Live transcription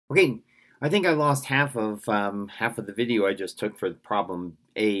Okay, I think I lost half of the video I just took for the problem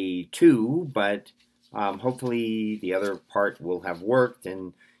A2, but hopefully the other part will have worked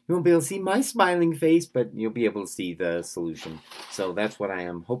and you won't be able to see my smiling face, but you'll be able to see the solution. So that's what I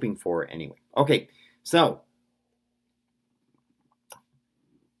am hoping for anyway. Okay, so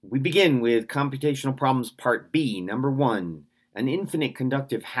we begin with computational problems part B, number 1. An infinite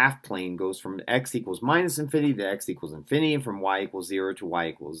conductive half-plane goes from x equals minus infinity to x equals infinity, and from y equals 0 to y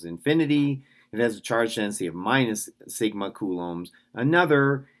equals infinity. It has a charge density of minus sigma coulombs.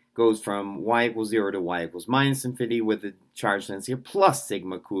 Another goes from y equals 0 to y equals minus infinity with a charge density of plus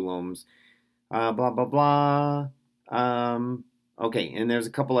sigma coulombs. Blah, blah, blah. Okay, and there's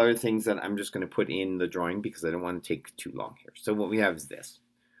a couple other things that I'm just going to put in the drawing because I don't want to take too long here. So what we have is this.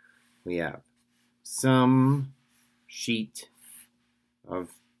 We have some sheet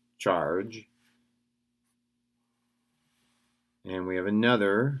of charge, and we have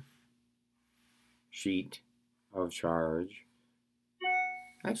another sheet of charge.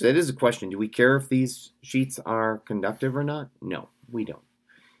 Actually, that is a question. Do we care if these sheets are conductive or not? No, we don't.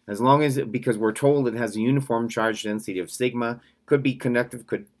 As long as because we're told it has a uniform charge density of sigma, could be conductive,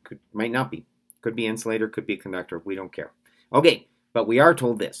 might not be. Could be insulator, could be a conductor. We don't care. Okay, but we are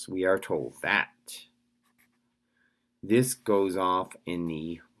told this. We are told that this goes off in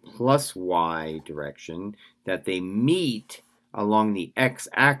the plus y direction, that they meet along the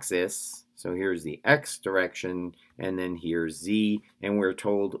x-axis. So here's the x direction, and then here's z, and we're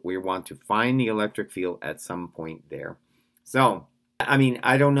told we want to find the electric field at some point there. So, I mean,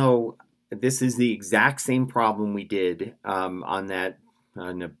 I don't know. This is the exact same problem we did on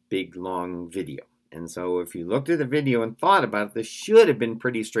a big, long video. And so if you looked at the video and thought about it, this should have been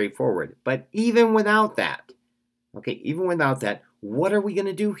pretty straightforward. But even without that, okay, even without that, what are we going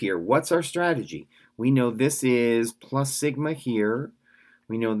to do here? What's our strategy? We know this is plus sigma here.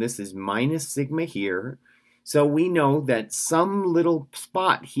 We know this is minus sigma here. So we know that some little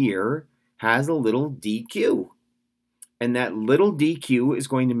spot here has a little dq. And that little dq is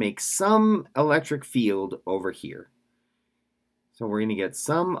going to make some electric field over here. So we're going to get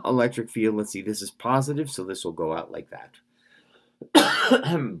some electric field. Let's see, this is positive, so this will go out like that.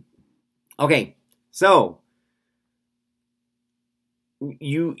 Okay, so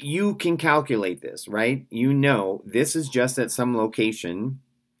you can calculate this, right? You know this is just at some location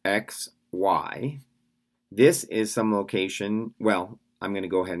x, y. This is some location, well, I'm going to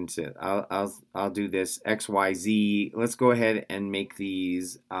go ahead and say I'll do this x, y, z. Let's go ahead and make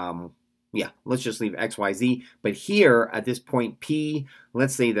these yeah, let's just leave x, y, z. But here at this point P,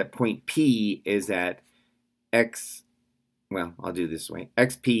 let's say that point P is at x, well, I'll do this way,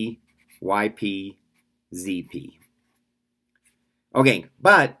 xp, yp, zp. Okay,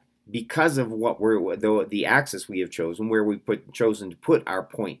 but because of what the axis we have chosen, where we chosen to put our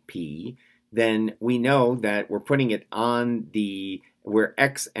point P, then we know that we're putting it on where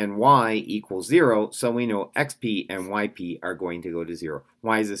x and y equals 0, so we know xp and yp are going to go to 0.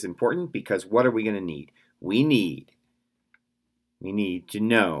 Why is this important? Because what are we going to need? We need to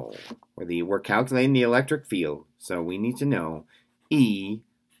know, we're calculating the electric field, so we need to know E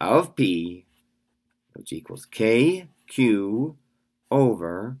of P, which equals KQ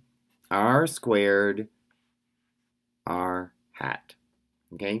over R squared R hat.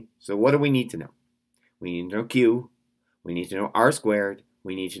 Okay, so what do we need to know? We need to know Q, we need to know R squared,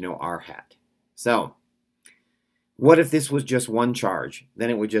 we need to know R hat. So, what if this was just one charge? Then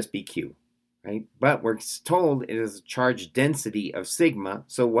it would just be Q, right? But we're told it is a charge density of sigma,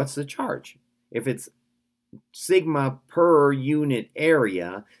 so what's the charge? If it's sigma per unit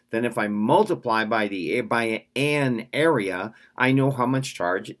area, then if I multiply by an area, I know how much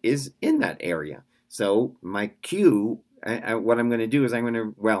charge is in that area. So my Q, what I'm going to do is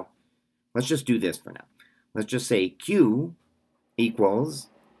well, let's just do this for now. Let's just say Q equals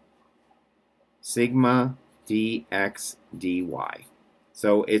sigma dx dy.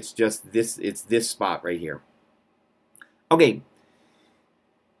 So it's just this, it's this spot right here. Okay,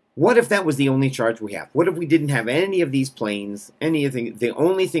 what if that was the only charge we have? What if we didn't have any of these planes, anything, the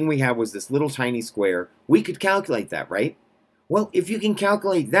only thing we have was this little tiny square? We could calculate that, right? Well, if you can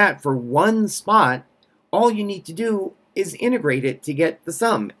calculate that for one spot, all you need to do is integrate it to get the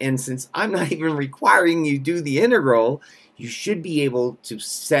sum. And since I'm not even requiring you do the integral, you should be able to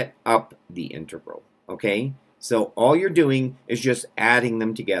set up the integral, okay? So all you're doing is just adding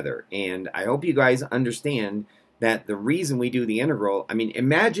them together. And I hope you guys understand that the reason we do the integral, I mean,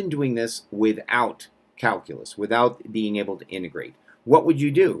 imagine doing this without calculus, without being able to integrate. What would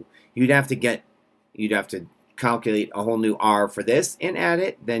you do? You'd have to calculate a whole new r for this and add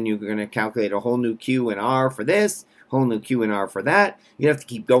it. Then you're going to calculate a whole new q and r for this, whole new Q and R for that. You have to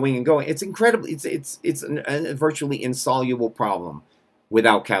keep going and going. It's incredible. It's a virtually insoluble problem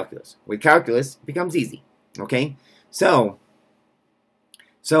without calculus. With calculus, it becomes easy. Okay,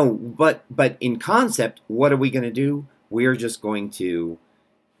 but in concept, what are we going to do? We're just going to,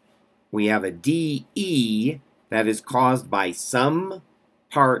 we have a dE that is caused by some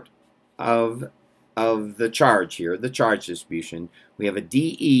part of the charge here, the charge distribution. We have a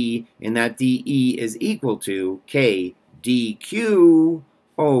dE, and that dE is equal to K dQ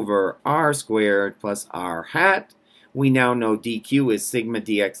over R squared plus R hat. We now know dQ is sigma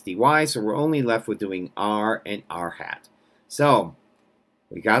dx dy, so we're only left with doing R and R hat. So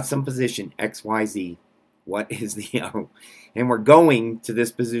we got some position x, y, z. What is the and we're going to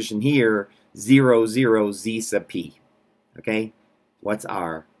this position here, 0, 0, z sub p. Okay, what's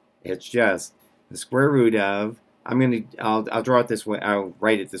R? It's just the square root of, I'll draw it this way, I'll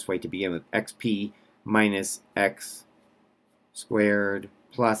write it this way to begin with, xp minus x squared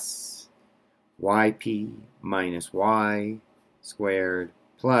plus yp minus y squared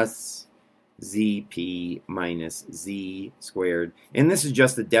plus zp minus z squared. And this is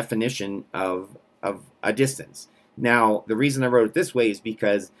just the definition of a distance. Now, the reason I wrote it this way is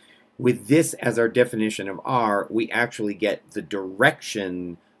because with this as our definition of R, we actually get the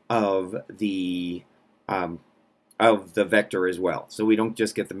direction of the vector as well. So we don't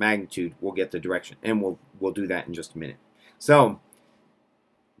just get the magnitude, we'll get the direction. And we'll do that in just a minute. So,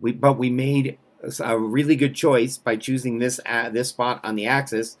 we made a really good choice by choosing this spot on the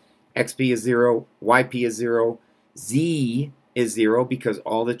axis. XP is 0, YP is 0, Z is 0 because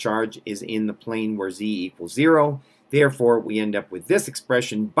all the charge is in the plane where Z equals 0. Therefore, we end up with this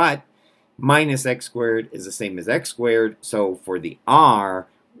expression, but minus x squared is the same as x squared. So for the R,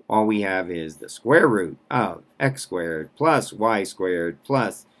 all we have is the square root of x squared plus y squared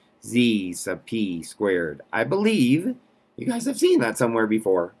plus z sub p squared. I believe you guys have seen that somewhere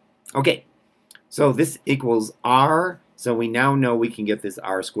before. Okay, so this equals R. So we now know we can get this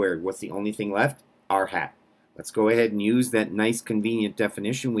R squared. What's the only thing left? R hat. Let's go ahead and use that nice convenient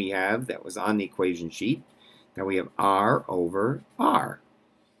definition we have that was on the equation sheet. Now we have R over R.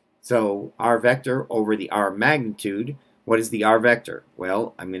 So R vector over the R magnitude. What is the R vector?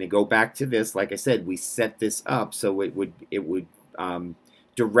 Well, I'm going to go back to this. Like I said, we set this up so it would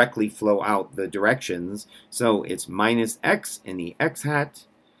directly flow out the directions. So it's minus x in the x hat,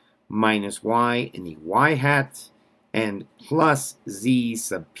 minus y in the y hat, and plus z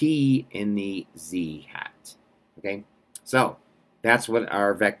sub p in the z hat. Okay, so that's what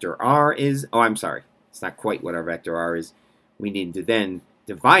our vector R is. Oh, I'm sorry. It's not quite what our vector R is. We need to then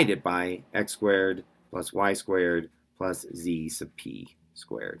divide it by x squared plus y squared plus z sub p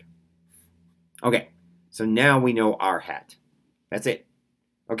squared. Okay, so now we know R hat. That's it.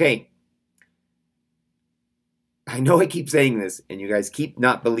 Okay. I know I keep saying this, and you guys keep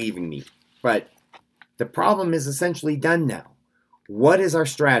not believing me, but the problem is essentially done now. What is our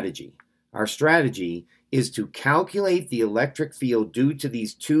strategy? Our strategy is to calculate the electric field due to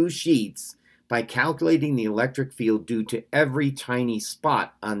these two sheets by calculating the electric field due to every tiny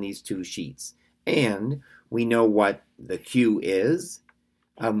spot on these two sheets. And we know what the Q is.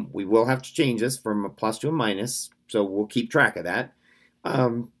 We will have to change this from a plus to a minus, so we'll keep track of that.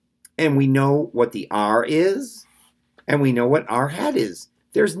 And we know what the R is, and we know what R hat is.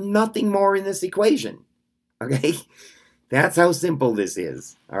 There's nothing more in this equation, okay? That's how simple this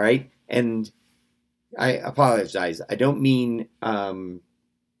is, all right? And I apologize. I don't mean, I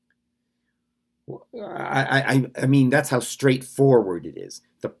mean, that's how straightforward it is.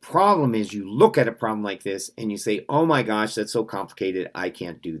 The problem is you look at a problem like this and you say, oh my gosh, that's so complicated, I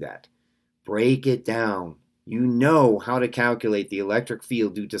can't do that. Break it down. You know how to calculate the electric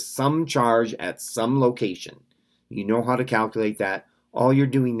field due to some charge at some location. You know how to calculate that. All you're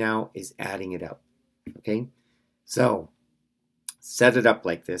doing now is adding it up. Okay? So, set it up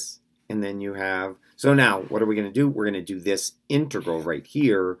like this. And then you have, so now what are we going to do? We're going to do this integral right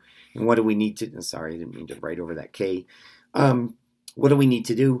here. And what do we need to, sorry, I didn't mean to write over that K. What do we need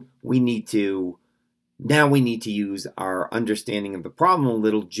to do? Now we need to use our understanding of the problem a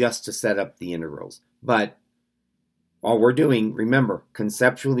little just to set up the integrals. But all we're doing, remember,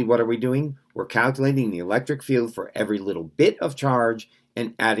 conceptually, what are we doing? We're calculating the electric field for every little bit of charge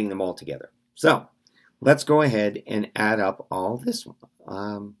and adding them all together. So let's go ahead and add up all this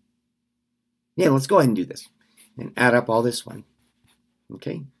one. Yeah, let's go ahead and do this and add up all this one.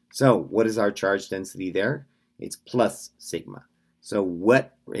 Okay, so what is our charge density there? It's plus sigma. So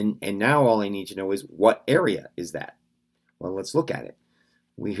what, and now all I need to know is what area is that? Well, let's look at it.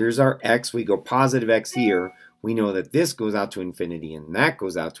 here's our x. We go positive x here. We know that this goes out to infinity and that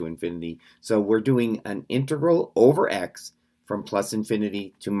goes out to infinity. So we're doing an integral over x from plus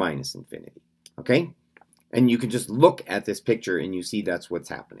infinity to minus infinity. Okay? And you can just look at this picture and you see that's what's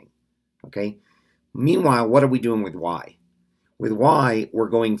happening. Okay? Meanwhile, what are we doing with y? With y, we're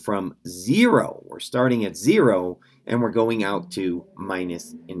going from 0. We're starting at 0, and we're going out to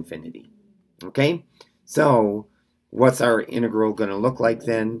minus infinity. Okay? So, what's our integral going to look like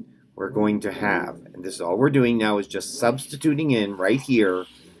then? We're going to have, and this is all we're doing now is just substituting in right here.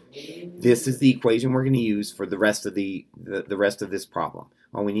 This is the equation we're going to use for the rest of the rest of this problem.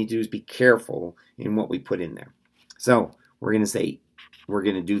 All we need to do is be careful in what we put in there. So, we're going to say, we're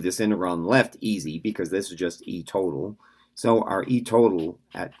going to do this integral on the left easy because this is just e total. So our e total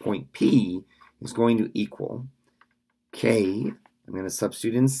at point P is going to equal k. I'm going to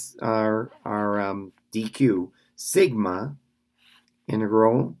substitute in our dq sigma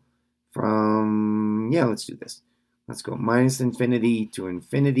integral from, yeah, let's do this. Let's go minus infinity to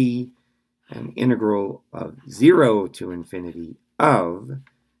infinity, an integral of 0 to infinity of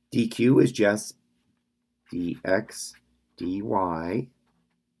dq is just dx dy.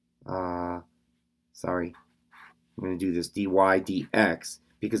 Sorry, I'm going to do this dy dx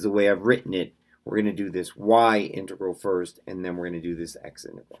because the way I've written it, we're going to do this y integral first, and then we're going to do this x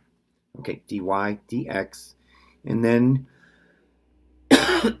integral. Okay, dy dx, and then,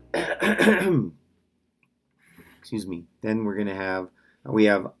 excuse me, then we're going to have, we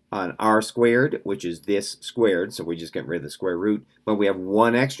have an r squared, which is this squared, so we just get rid of the square root, but we have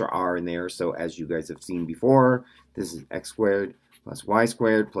one extra r in there, so as you guys have seen before, this is x squared plus y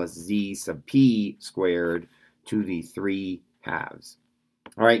squared plus z sub p squared to the 3 halves.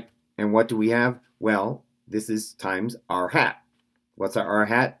 All right, and what do we have? Well, this is times r hat. What's our r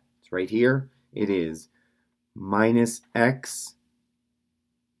hat? It's right here. It is minus x.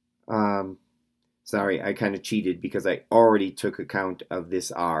 Sorry, I kind of cheated because I already took account of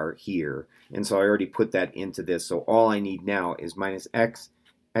this r here, and so I already put that into this. So all I need now is minus x,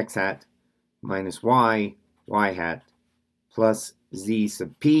 x hat, minus y, y hat, plus z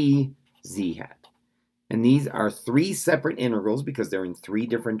sub p, z hat. And these are 3 separate integrals because they're in 3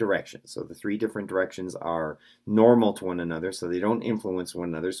 different directions. So the 3 different directions are normal to one another, so they don't influence one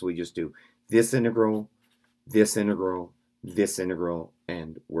another. So we just do this integral, this integral, this integral,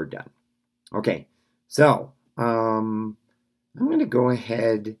 and we're done. Okay, so I'm going to go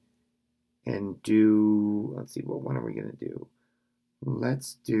ahead and do, let's see, what one are we going to do?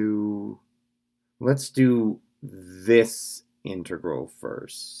 Let's do this integral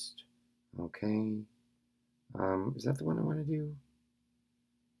first. Okay. Is that the one I want to do?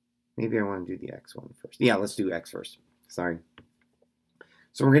 Maybe I want to do the x one first. Yeah, let's do x first. Sorry.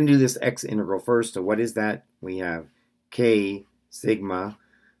 So we're going to do this x integral first. So what is that? We have k sigma.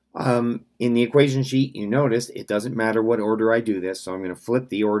 In the equation sheet, you notice it doesn't matter what order I do this. So I'm going to flip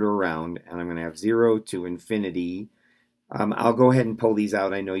the order around, and I'm going to have 0 to infinity. I'll go ahead and pull these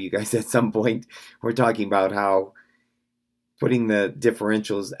out. I know you guys at some point were talking about how putting the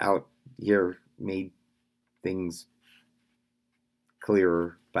differentials out here made things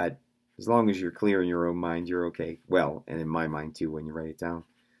clearer, but as long as you're clear in your own mind, you're okay. Well, and in my mind too when you write it down.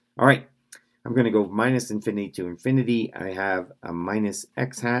 All right, I'm going to go minus infinity to infinity. I have a minus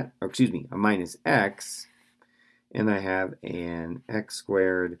x hat, or excuse me, a minus x, and I have an x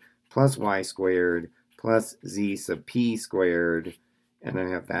squared plus y squared plus z sub p squared, and I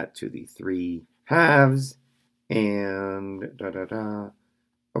have that to the 3 halves, and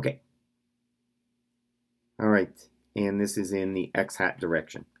Okay. All right, and this is in the x hat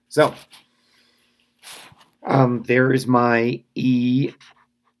direction. So there is my e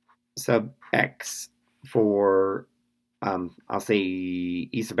sub x for, I'll say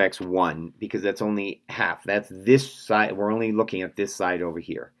e sub x 1, because that's only half. That's this side. We're only looking at this side over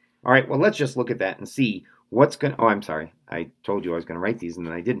here. All right, well, let's just look at that and see what's going to, oh, I'm sorry. I told you I was going to write these, and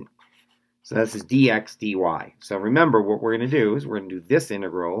then I didn't. So this is dx dy. So remember, what we're going to do is we're going to do this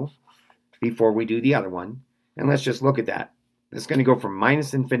integral before we do the other one. And let's just look at that. It's going to go from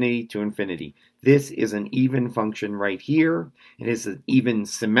minus infinity to infinity. This is an even function right here. It is an even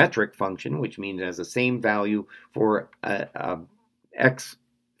symmetric function, which means it has the same value for x,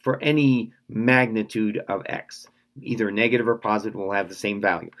 for any magnitude of x. Either negative or positive will have the same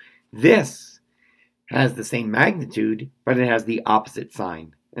value. This has the same magnitude, but it has the opposite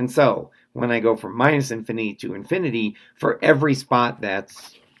sign. And so, when I go from minus infinity to infinity, for every spot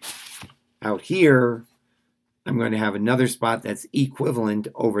that's out here, I'm going to have another spot that's equivalent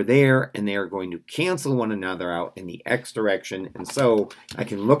over there, and they are going to cancel one another out in the x direction. And so I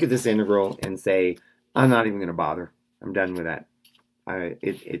can look at this integral and say, I'm not even going to bother. I'm done with that.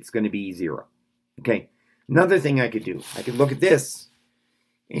 it's going to be 0. Okay, another thing I could do, I could look at this.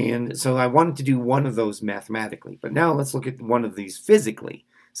 And so I wanted to do one of those mathematically, but now let's look at one of these physically.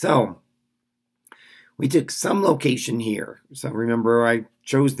 So we took some location here. So remember, I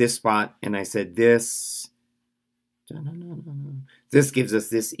chose this spot and I said this. This gives us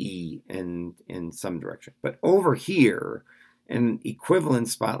this E in some direction. But over here, an equivalent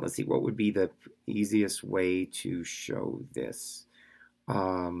spot, let's see, what would be the easiest way to show this?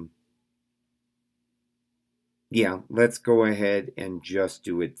 Yeah, let's go ahead and just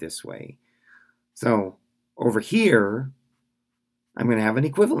do it this way. So over here, I'm going to have an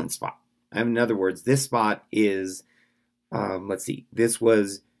equivalent spot. In other words, this spot is, let's see, this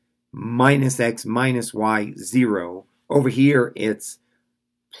was minus x minus y 0. Over here, it's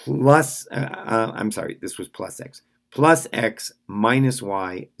plus, I'm sorry, this was plus x minus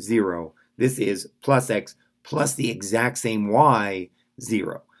y 0. This is plus x plus the exact same y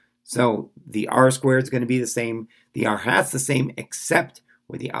 0. So the r squared is going to be the same. The r hat's the same, except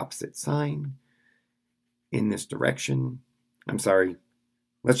with the opposite sign in this direction. I'm sorry.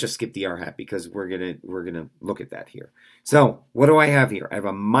 Let's just skip the r hat because we're gonna look at that here. So what do I have here? I have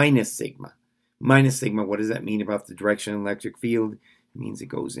a minus sigma. Minus sigma, what does that mean about the direction of the electric field? It means it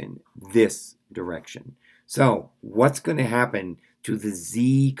goes in this direction. So what's going to happen to the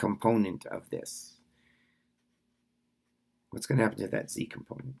z component of this? What's going to happen to that z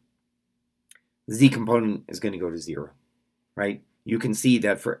component? The z component is going to go to 0, right? You can see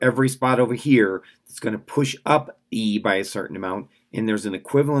that for every spot over here, it's going to push up E by a certain amount, and there's an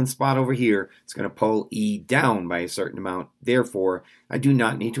equivalent spot over here, it's going to pull E down by a certain amount. Therefore, I do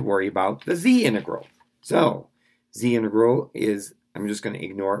not need to worry about the z integral. So, z integral is, I'm just going to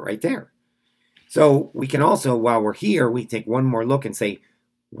ignore it right there. So, we can also, while we're here, we take one more look and say,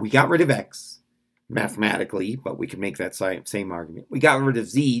 we got rid of x mathematically, but we can make that same argument. We got rid of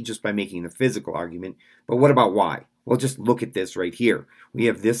z just by making the physical argument, but what about y? Well, just look at this right here. We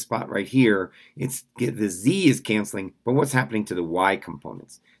have this spot right here. The z is canceling, but what's happening to the y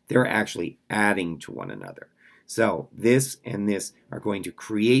components? They're actually adding to one another. So this and this are going to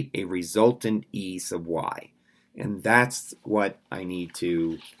create a resultant e sub y. And that's what I need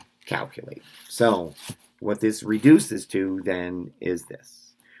to calculate. So what this reduces to then is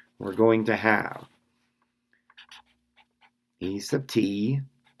this. We're going to have e sub t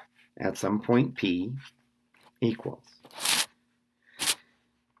at some point p equals,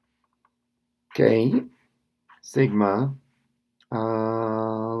 okay, sigma,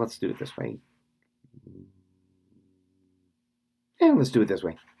 let's do it this way. And let's do it this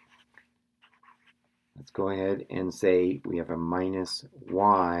way. Let's go ahead and say we have a minus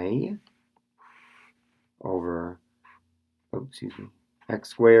y over, oh, excuse me, x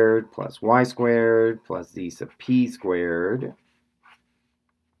squared plus y squared plus z sub p squared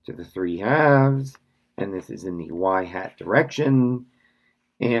to the 3 halves. And this is in the y hat direction.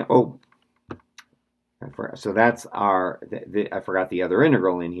 And oh, so that's our, I forgot the other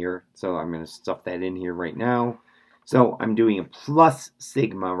integral in here. So I'm going to stuff that in here right now. So I'm doing a plus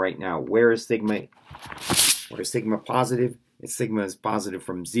sigma right now. Where is sigma? Where is sigma positive? Sigma is positive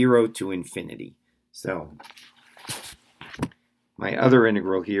from 0 to infinity. So my other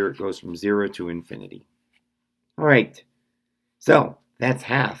integral here goes from 0 to infinity. All right. So that's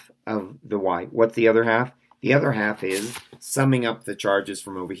half of the y. What's the other half? The other half is summing up the charges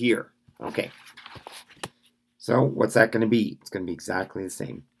from over here. Okay. So what's that going to be? It's going to be exactly the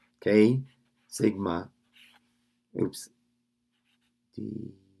same. Okay. Sigma, oops,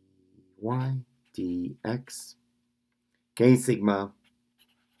 dy dx. Okay, sigma.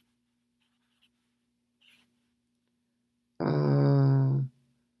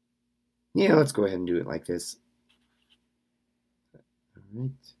 Yeah, let's go ahead and do it like this. All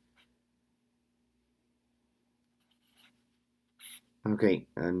right. Okay,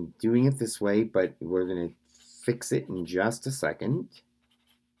 I'm doing it this way, but we're going to fix it in just a second.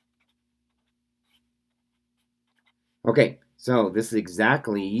 Okay, so this is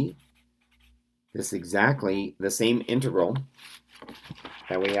exactly the same integral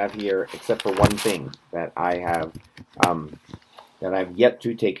that we have here, except for one thing that I have that I've yet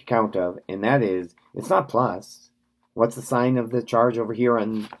to take account of, and that is it's not plus. What's the sign of the charge over here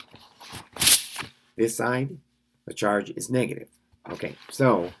on this side? The charge is negative. Okay,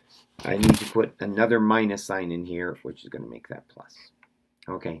 so I need to put another minus sign in here, which is going to make that plus.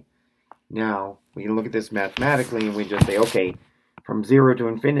 Okay, now we can look at this mathematically and we just say, okay, from 0 to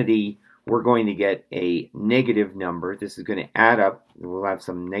infinity, we're going to get a negative number. This is going to add up. We'll have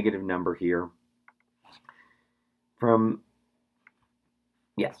some negative number here. From,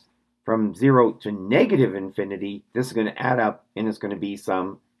 yes, from 0 to negative infinity, this is going to add up, and it's going to be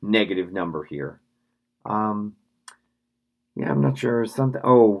some negative number here. Yeah, I'm not sure. Something.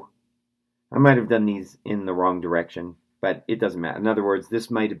 Oh, I might have done these in the wrong direction, but it doesn't matter. In other words, this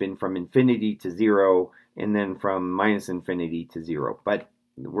might have been from infinity to 0, and then from minus infinity to 0. But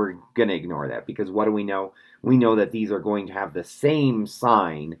we're going to ignore that, because what do we know? We know that these are going to have the same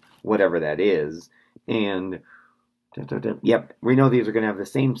sign, whatever that is, and yep, we know these are going to have the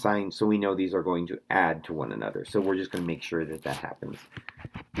same sign, so we know these are going to add to one another. So we're just going to make sure that that happens.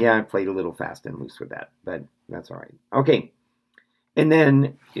 Yeah, I played a little fast and loose with that, but that's all right. Okay, and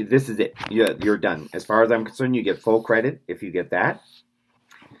then this is it. You're done. As far as I'm concerned, you get full credit if you get that.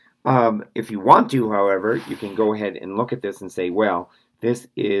 If you want to, however, you can go ahead and look at this and say, well, this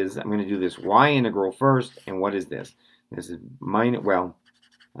is, I'm going to do this y integral first, and what is this? This is minus, well,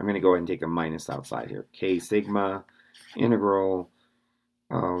 I'm going to go ahead and take a minus outside here. K sigma integral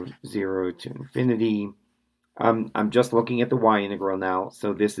of 0 to infinity. I'm just looking at the y integral now,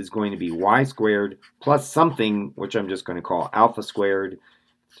 so this is going to be y squared plus something, which I'm just going to call alpha squared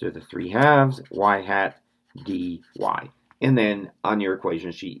to the 3/2 y hat dy. And then on your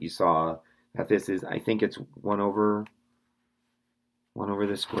equation sheet, you saw that this is, I think it's 1 over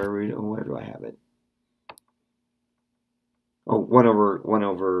the square root. Oh, where do I have it? Oh, 1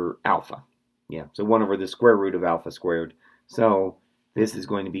 over alpha. Yeah, so 1 over the square root of alpha squared. So this is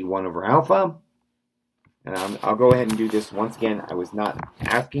going to be 1 over alpha. And I'll go ahead and do this once again. I was not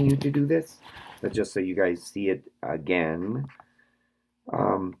asking you to do this, but just so you guys see it again.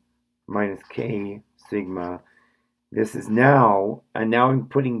 Minus K sigma. This is now, and now I'm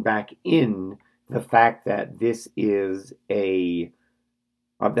putting back in the fact that this is a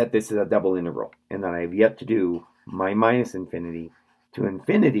double integral, and that I have yet to do my minus infinity to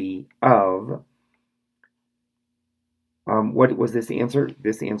infinity of, what was this answer?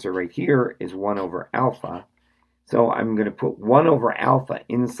 This answer right here is 1 over alpha. So I'm going to put 1 over alpha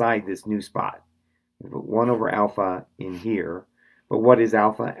inside this new spot. Put 1 over alpha in here. But what is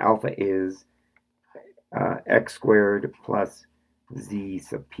alpha? Alpha is x squared plus z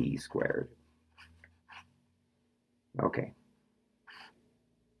sub p squared. Okay.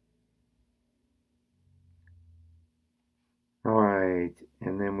 All right,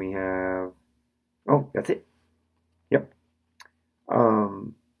 and then we have, oh, that's it. Yep.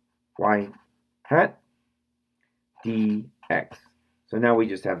 Y hat dx. So now we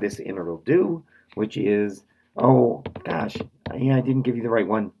just have this integral due, which is, oh gosh, yeah, I didn't give you the right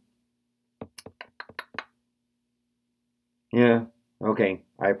one. Yeah, okay,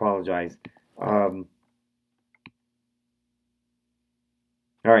 I apologize. All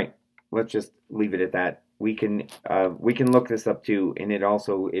right, let's just leave it at that. We can look this up too, and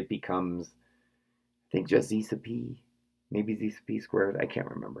it becomes, I think, just z sub p, maybe z sub p squared. I can't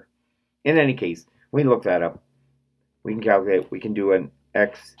remember. In any case, we can look that up. We can calculate. We can do an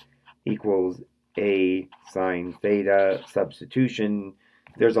x equals a sine theta substitution.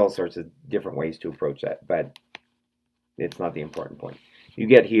 There's all sorts of different ways to approach that, but it's not the important point. You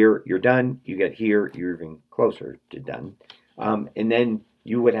get here, you're done. You get here, you're even closer to done. And then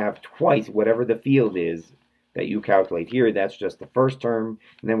you would have twice whatever the field is that you calculate here. That's just the first term,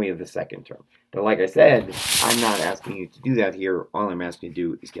 and then we have the second term. But like I said, I'm not asking you to do that here. All I'm asking you to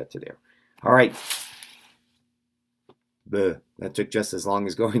do is get to there. All right. That took just as long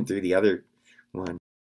as going through the other